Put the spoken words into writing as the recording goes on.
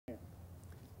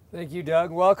Thank you,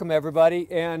 Doug. Welcome,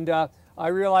 everybody. And I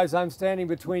realize I'm standing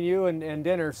between you and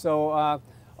dinner, so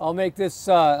I'll make this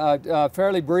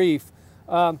fairly brief.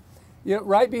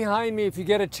 Right behind me, if you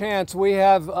get a chance, we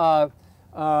have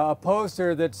a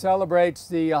poster that celebrates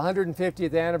the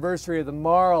 150th anniversary of the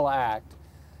Morrill Act.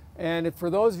 And for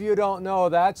those of you who don't know,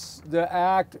 that's the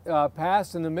act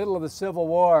passed in the middle of the Civil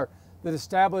War that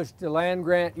established the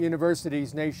land-grant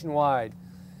universities nationwide.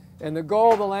 And the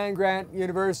goal of the land-grant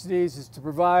universities is to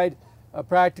provide a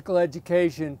practical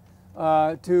education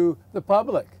to the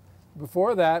public.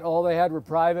 Before that, all they had were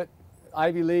private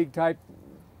Ivy League type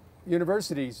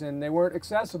universities, and they weren't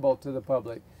accessible to the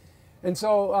public. And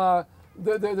so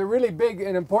the really big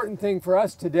and important thing for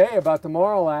us today about the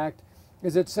Morrill Act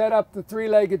is it set up the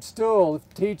three-legged stool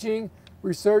of teaching,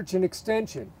 research, and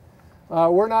extension.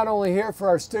 We're not only here for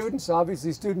our students,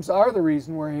 obviously students are the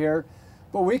reason we're here,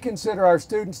 but we consider our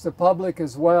students the public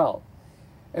as well.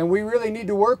 And we really need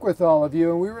to work with all of you,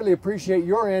 and we really appreciate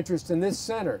your interest in this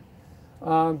center.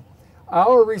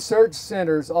 Our research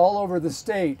centers all over the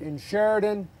state, in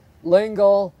Sheridan,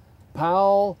 Lingle,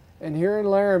 Powell, and here in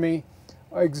Laramie,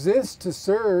 exist to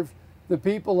serve the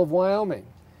people of Wyoming.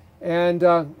 And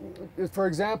for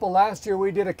example, last year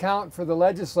we did a count for the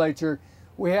legislature.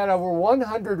 We had over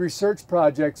 100 research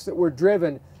projects that were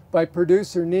driven by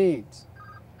producer needs.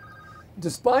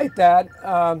 Despite that,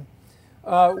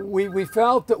 we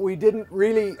felt that we didn't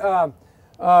really,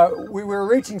 we were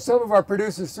reaching some of our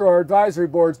producers through our advisory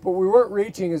boards, but we weren't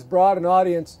reaching as broad an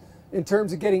audience in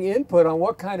terms of getting input on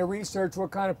what kind of research,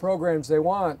 what kind of programs they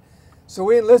want. So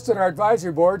we enlisted our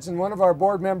advisory boards, and one of our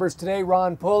board members today,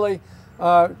 Ron Pulley,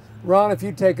 Ron, if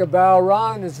you take a bow,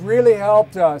 Ron has really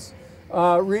helped us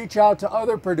reach out to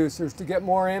other producers to get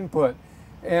more input.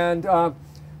 And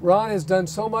Ron has done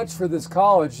so much for this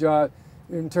college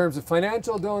in terms of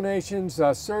financial donations,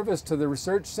 service to the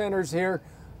research centers here.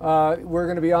 We're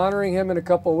going to be honoring him in a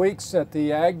couple of weeks at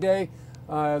the Ag Day.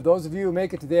 Those of you who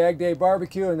make it to the Ag Day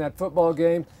barbecue and that football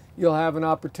game, you'll have an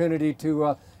opportunity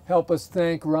to help us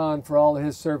thank Ron for all of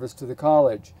his service to the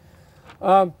college.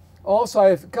 Also, I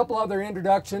have a couple other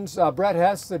introductions. Brett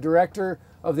Hess, the director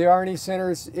of the R&E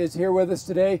Center, is here with us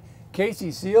today.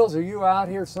 Casey Seals, are you out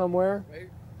here somewhere? Right.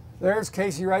 There's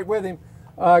Casey right with him.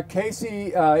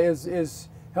 Casey is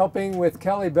helping with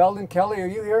Kelly Belden. Kelly, are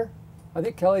you here? I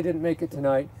think Kelly didn't make it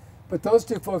tonight. But those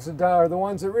two folks are the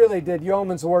ones that really did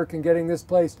yeoman's work in getting this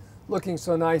place looking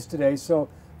so nice today. So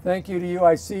thank you to you.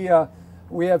 I see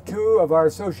we have two of our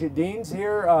associate deans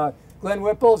here. Glenn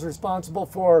Whipple is responsible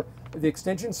for the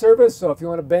extension service. So if you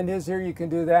want to bend his ear, you can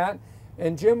do that.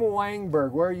 And Jim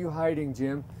Wangberg, where are you hiding,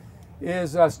 Jim?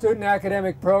 Is student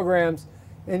academic programs.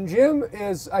 And Jim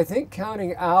is, I think,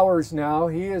 counting hours now.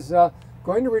 He is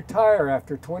going to retire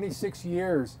after 26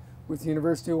 years with the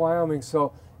University of Wyoming.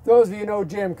 So those of you who know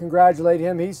Jim, congratulate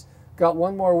him. He's got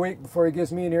one more week before he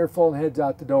gives me an earful and heads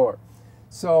out the door.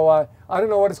 So I don't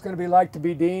know what it's going to be like to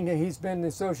be dean. He's been the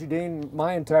associate dean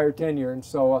my entire tenure, and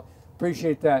so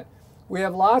appreciate that. We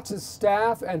have lots of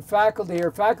staff and faculty here.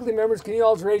 Faculty members, can you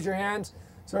all raise your hands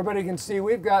so everybody can see?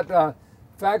 We've got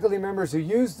faculty members who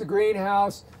use the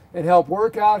greenhouse and help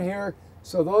work out here.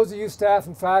 So those of you staff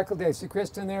and faculty, I see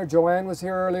Kristen there, Joanne was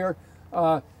here earlier.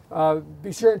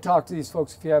 Be sure and talk to these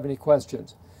folks if you have any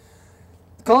questions.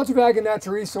 The College of Ag and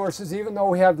Natural Resources, even though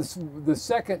we have the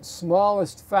second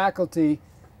smallest faculty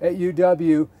at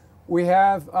UW, we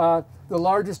have the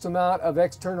largest amount of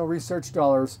external research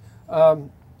dollars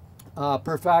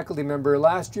per faculty member.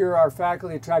 Last year, our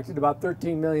faculty attracted about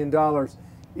 $13 million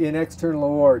in external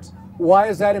awards. Why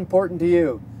is that important to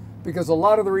you? Because a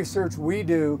lot of the research we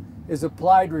do is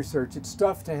applied research. It's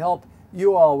stuff to help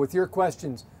you all with your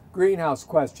questions, greenhouse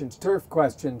questions, turf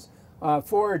questions,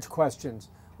 forage questions,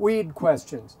 weed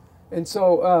questions. And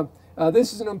so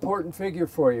this is an important figure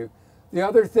for you. The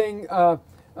other thing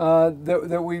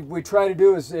that we try to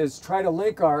do is try to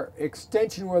link our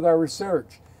extension with our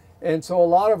research. And so a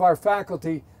lot of our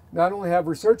faculty not only have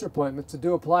research appointments to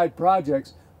do applied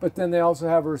projects, but then they also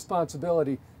have a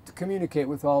responsibility to communicate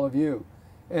with all of you.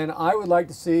 And I would like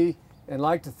to see and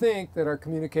like to think that our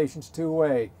communication's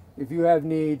two-way. If you have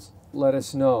needs, let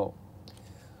us know.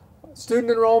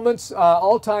 Student enrollments,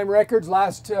 all-time records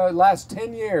last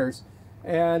 10 years.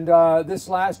 And this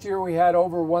last year we had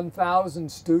over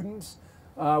 1,000 students.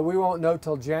 We won't know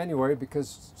till January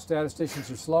because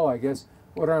statisticians are slow, I guess,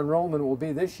 what our enrollment will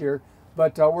be this year.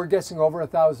 But we're guessing over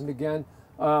 1,000 again.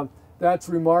 That's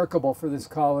remarkable for this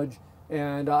college,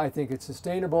 and I think it's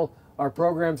sustainable. Our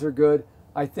programs are good.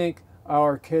 I think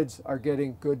our kids are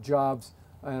getting good jobs,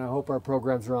 and I hope our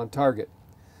programs are on target.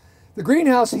 The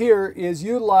greenhouse here is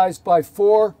utilized by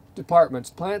 4 departments: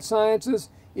 plant sciences,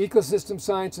 ecosystem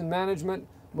science and management,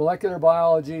 molecular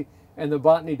biology, and the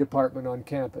botany department on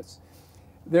campus.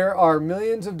 There are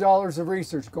millions of dollars of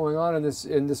research going on in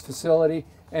this facility,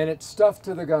 and it's stuffed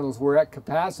to the gunnels. We're at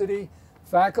capacity.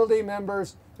 Faculty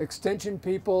members, extension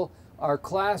people, our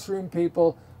classroom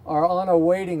people are on a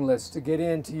waiting list to get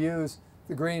in to use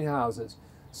the greenhouses.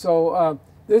 So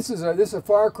this is a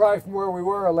far cry from where we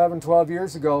were 11, 12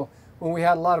 years ago when we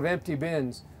had a lot of empty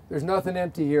bins. There's nothing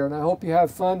empty here, and I hope you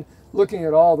have fun looking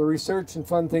at all the research and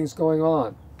fun things going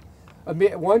on.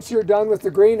 Once you're done with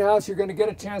the greenhouse, you're going to get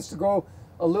a chance to go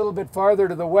a little bit farther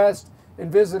to the west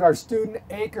and visit our Student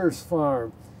Acres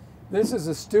Farm. This is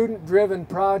a student-driven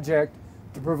project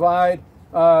to provide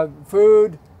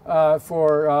food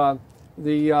for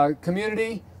the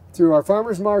community through our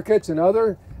farmers markets and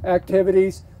other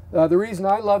activities. The reason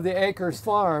I love the Acres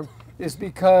Farm is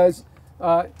because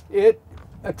it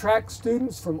attracts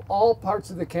students from all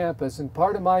parts of the campus, and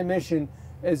part of my mission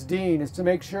as dean is to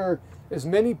make sure as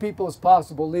many people as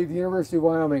possible leave the University of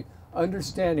Wyoming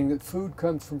understanding that food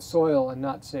comes from soil and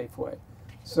not Safeway.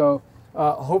 So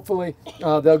hopefully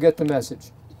they'll get the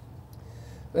message.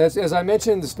 As I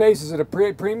mentioned, the space is at a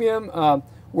premium.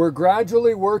 We're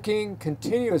gradually working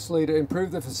continuously to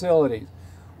improve the facilities.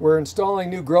 We're installing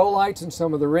new grow lights in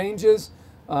some of the ranges.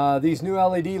 These new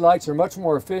LED lights are much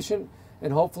more efficient,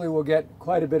 and hopefully we'll get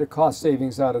quite a bit of cost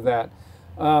savings out of that.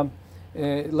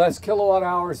 Less kilowatt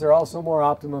hours, they're also more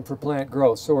optimum for plant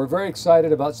growth. So we're very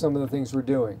excited about some of the things we're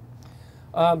doing.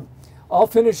 I'll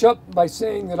finish up by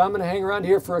saying that I'm going to hang around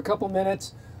here for a couple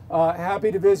minutes.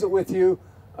 Happy to visit with you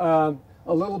a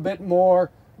little bit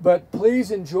more, but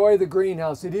please enjoy the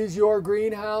greenhouse. It is your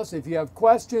greenhouse. If you have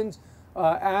questions,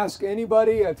 ask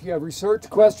anybody. If you have research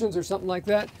questions or something like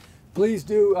that, please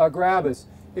do grab us.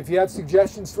 If you have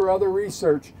suggestions for other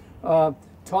research,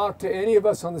 talk to any of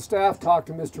us on the staff, talk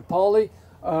to Mr. Pauly.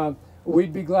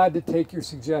 We'd be glad to take your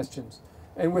suggestions.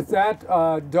 And with that,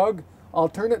 Doug, I'll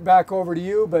turn it back over to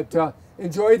you, but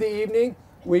enjoy the evening.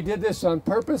 We did this on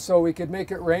purpose so we could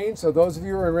make it rain. So those of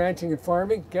you who are in ranching and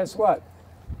farming, guess what?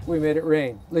 We made it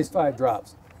rain, at least 5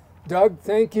 drops. Doug,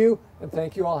 thank you, and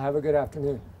thank you all. Have a good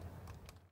afternoon.